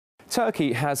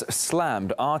Turkey has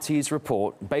slammed RT's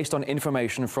report based on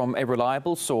information from a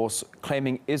reliable source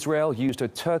claiming Israel used a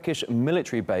Turkish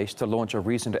military base to launch a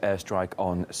recent airstrike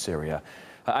on Syria.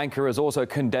 Ankara has also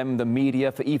condemned the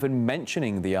media for even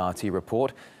mentioning the RT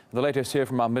report. The latest here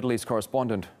from our Middle East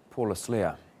correspondent, Paula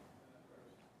Sleer.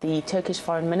 The Turkish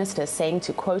foreign minister saying,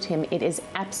 to quote him, it is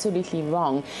absolutely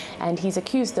wrong, and he's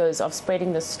accused those of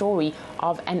spreading the story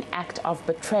of an act of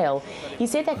betrayal. He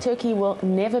said that Turkey will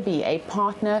never be a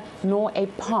partner nor a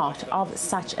part of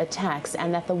such attacks,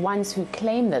 and that the ones who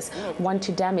claim this want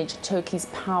to damage Turkey's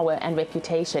power and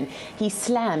reputation. He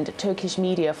slammed Turkish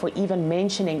media for even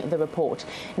mentioning the report.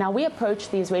 Now, we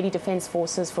approached the Israeli Defense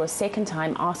Forces for a second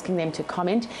time, asking them to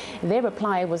comment. Their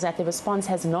reply was that the response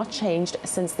has not changed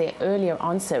since their earlier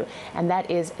answer, and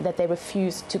that is that they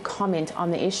refuse to comment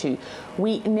on the issue.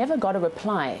 We never got a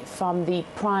reply from the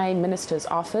Prime Minister's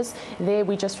office. There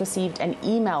we just received an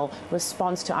email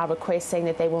response to our request saying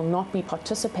that they will not be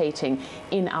participating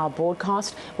in our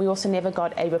broadcast. We also never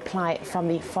got a reply from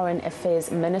the Foreign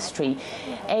Affairs Ministry.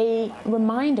 A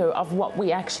reminder of what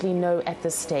we actually know at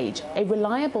this stage. A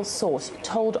reliable source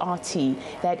told RT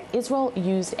that Israel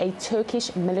used a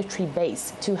Turkish military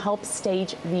base to help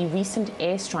stage the recent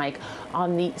airstrike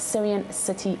on the Syrian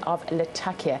city of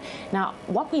Latakia. Now,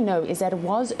 what we know is that it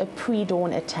was a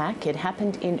pre-dawn attack. It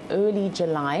happened in early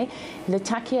July.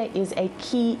 Latakia is a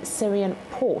key Syrian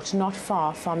port not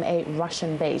far from a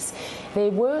Russian base. There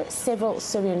were several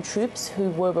Syrian troops who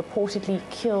were reportedly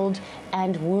killed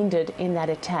and wounded in that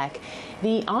attack.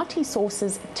 The RT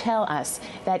sources tell us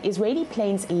that Israeli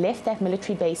planes left that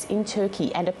military base in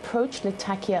Turkey and approached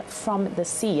Latakia from the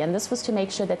sea, and this was to make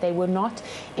sure that they were not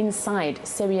inside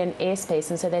Syrian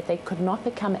airspace and so that they could not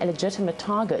become a legitimate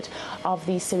target of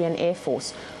the Syrian Air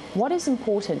Force. What is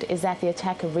important is that the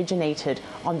attack originated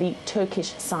on the Turkish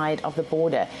side of the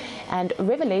border, and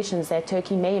revelations that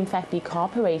Turkey may in fact be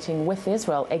cooperating with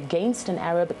Israel against an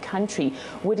Arab country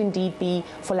would indeed be,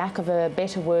 for lack of a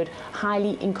better word,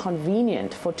 highly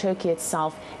inconvenient for Turkey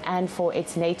itself and for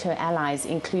its NATO allies,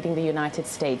 including the United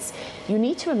States. You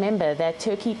need to remember that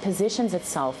Turkey positions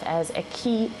itself as a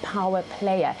key power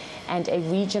player and a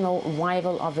regional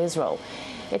rival of Israel.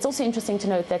 It's also interesting to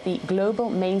note that the global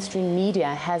mainstream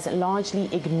media has largely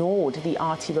ignored the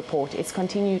RT report. It's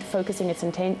continued focusing its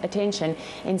attention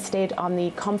instead on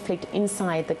the conflict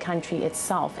inside the country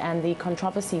itself and the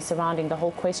controversy surrounding the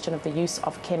whole question of the use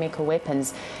of chemical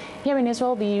weapons. Here in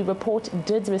Israel, the report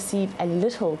did receive a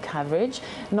little coverage,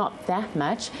 not that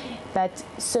much, but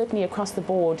certainly across the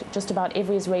board, just about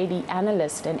every Israeli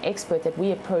analyst and expert that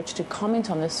we approached to comment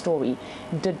on this story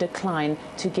did decline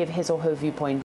to give his or her viewpoint.